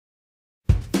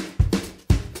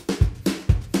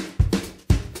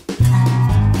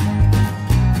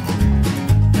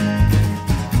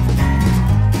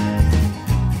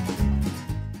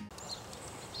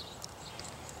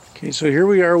Okay, so here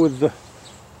we are with the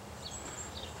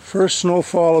first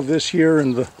snowfall of this year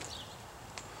and the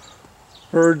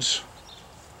birds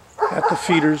at the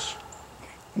feeders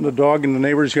and the dog in the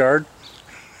neighbor's yard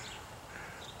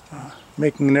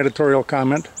making an editorial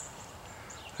comment.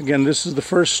 Again, this is the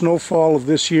first snowfall of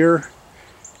this year,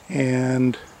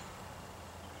 and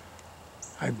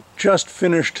I've just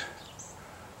finished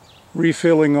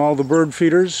refilling all the bird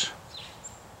feeders,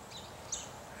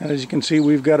 and as you can see,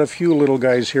 we've got a few little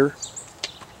guys here.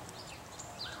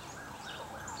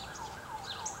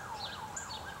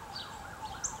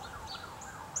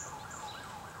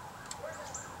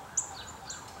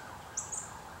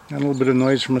 And a little bit of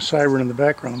noise from a siren in the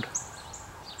background.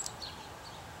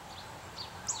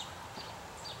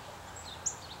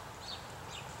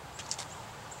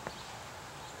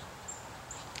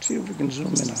 See if we can zoom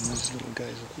in on these little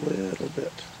guys a little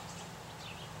bit.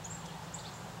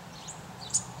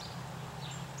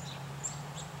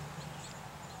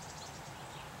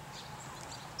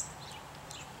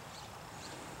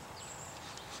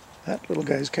 That little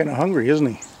guy's kind of hungry, isn't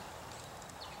he?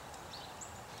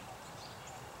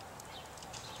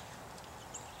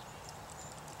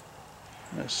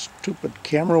 This stupid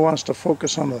camera wants to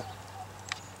focus on the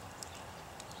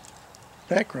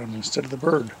background instead of the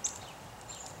bird.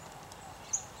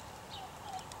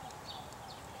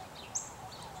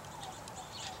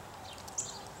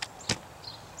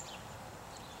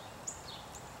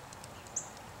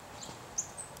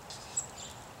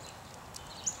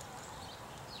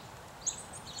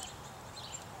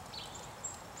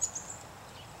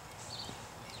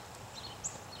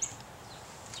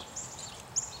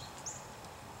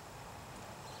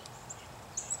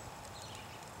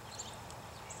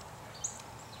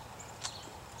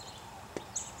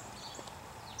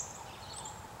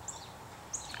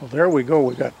 Well, there we go.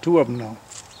 We got two of them now.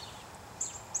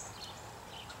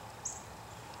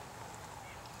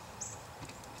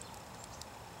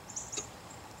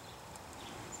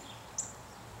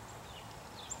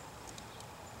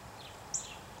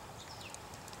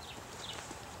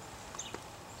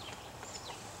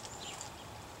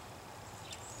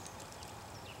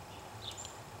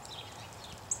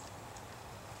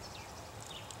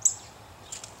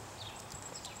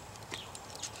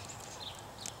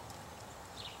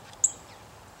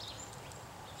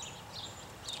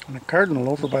 And a cardinal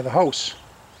over by the house.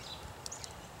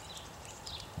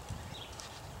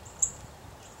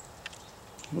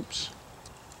 Oops.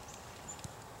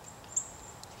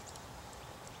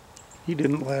 He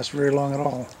didn't last very long at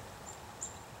all.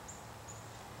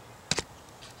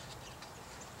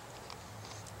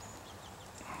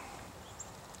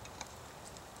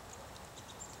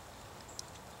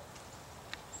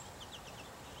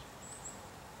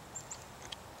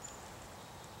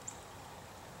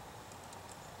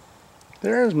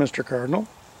 There's Mr. Cardinal.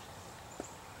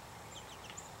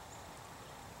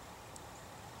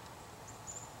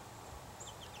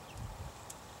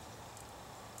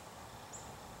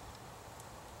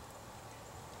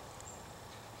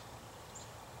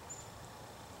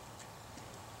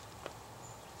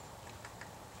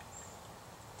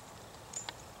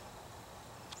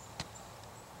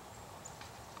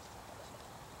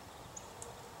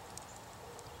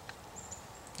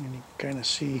 And you can kind of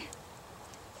see,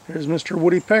 there's Mr.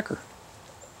 Woodpecker.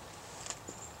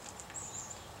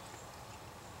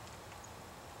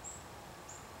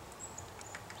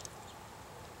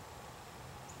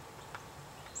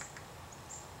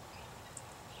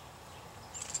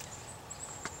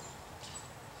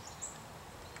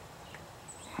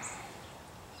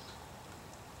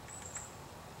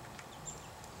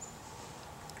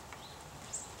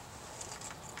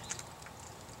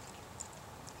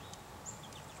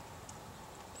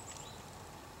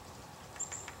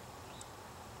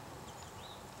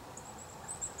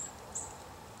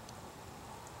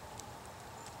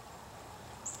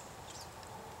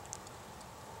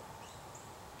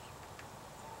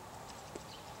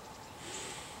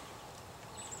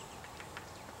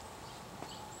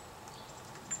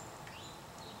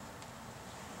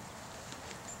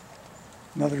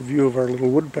 Another view of our little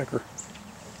woodpecker.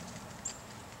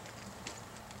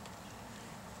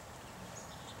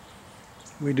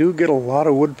 We do get a lot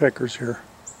of woodpeckers here.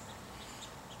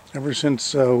 Ever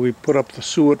since we put up the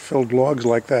suet-filled logs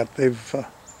like that, they've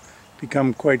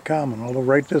become quite common. Although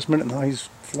right this minute now he's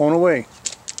flown away.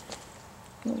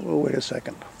 We'll wait a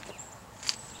second.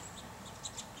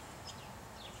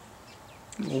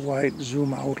 We'll wide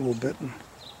zoom out a little bit and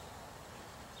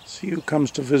see who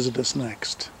comes to visit us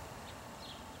next.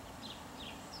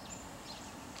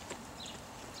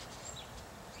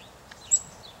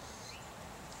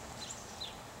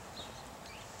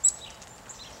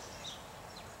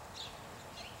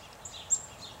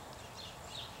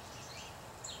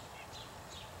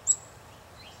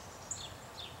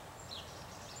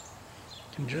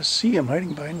 can just see him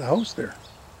hiding behind the house there.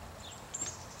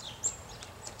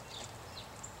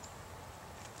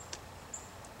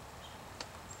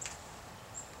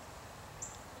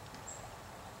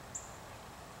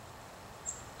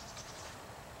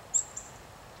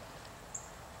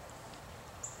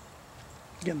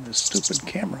 Again, this stupid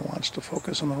camera wants to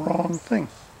focus on the wrong thing.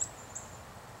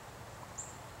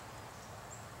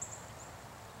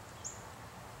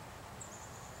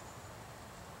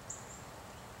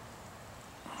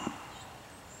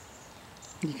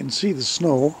 You can see the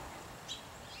snow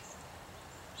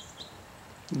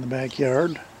in the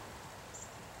backyard.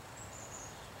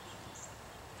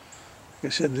 Like I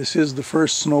said, this is the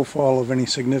first snowfall of any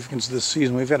significance this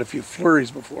season. We've had a few flurries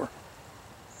before,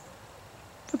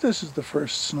 but this is the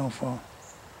first snowfall.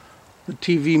 The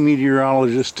TV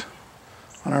meteorologist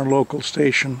on our local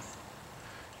station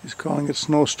is calling it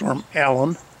Snowstorm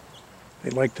Allen. They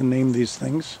like to name these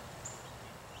things.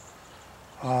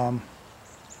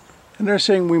 And they're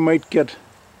saying we might get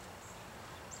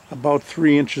about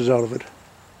 3 inches out of it.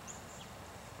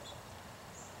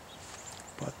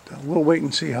 But we'll wait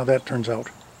and see how that turns out.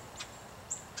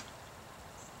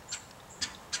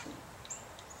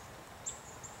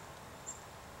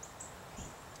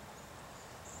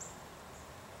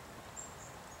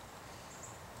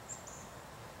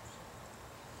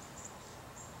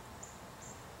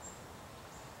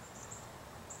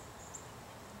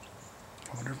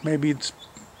 I wonder if maybe it's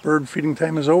bird feeding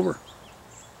time is over.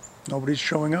 Nobody's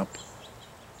showing up.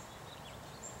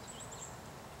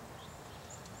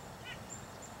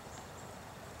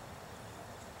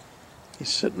 He's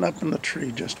sitting up in the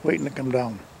tree just waiting to come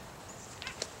down.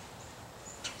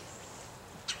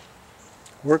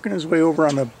 Working his way over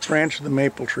on the branch of the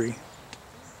maple tree.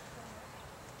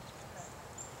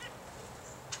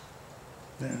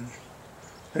 And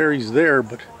there he's there,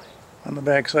 but on the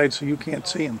back side so you can't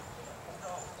see him.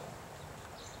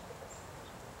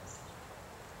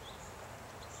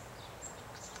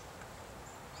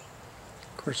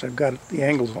 Of course, I've got the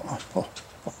angles. Oh,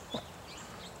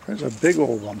 there's a big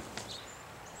old one.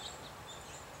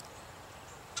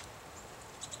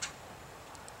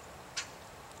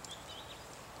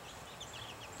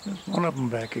 There's one of them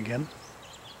back again.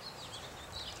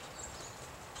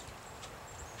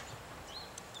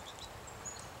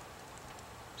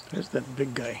 There's that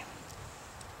big guy.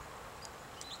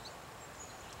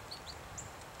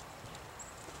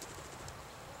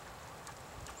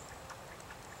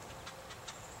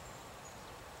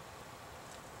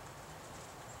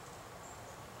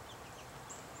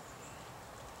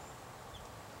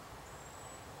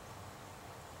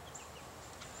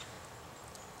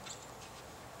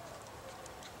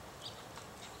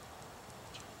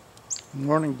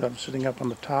 Mourning dove sitting up on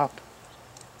the top.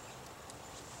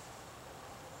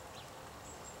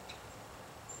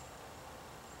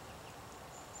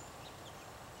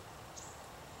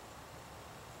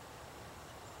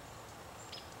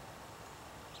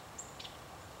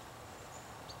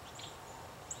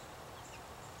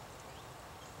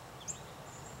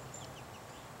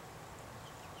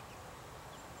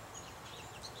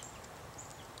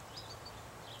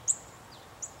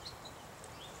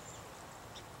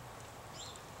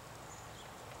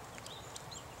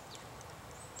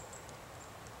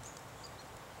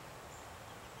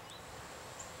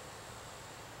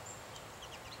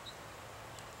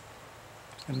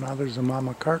 And now there's a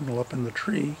mama cardinal up in the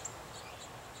tree.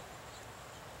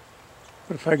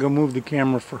 But if I go move the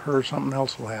camera for her, something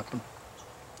else will happen.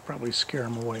 Probably scare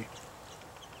him away.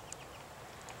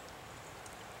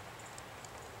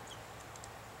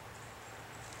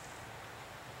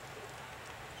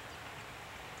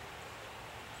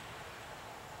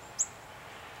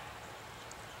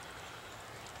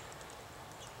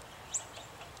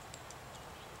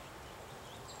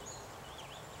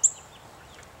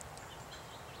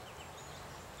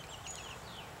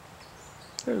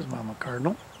 There's Mama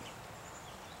Cardinal.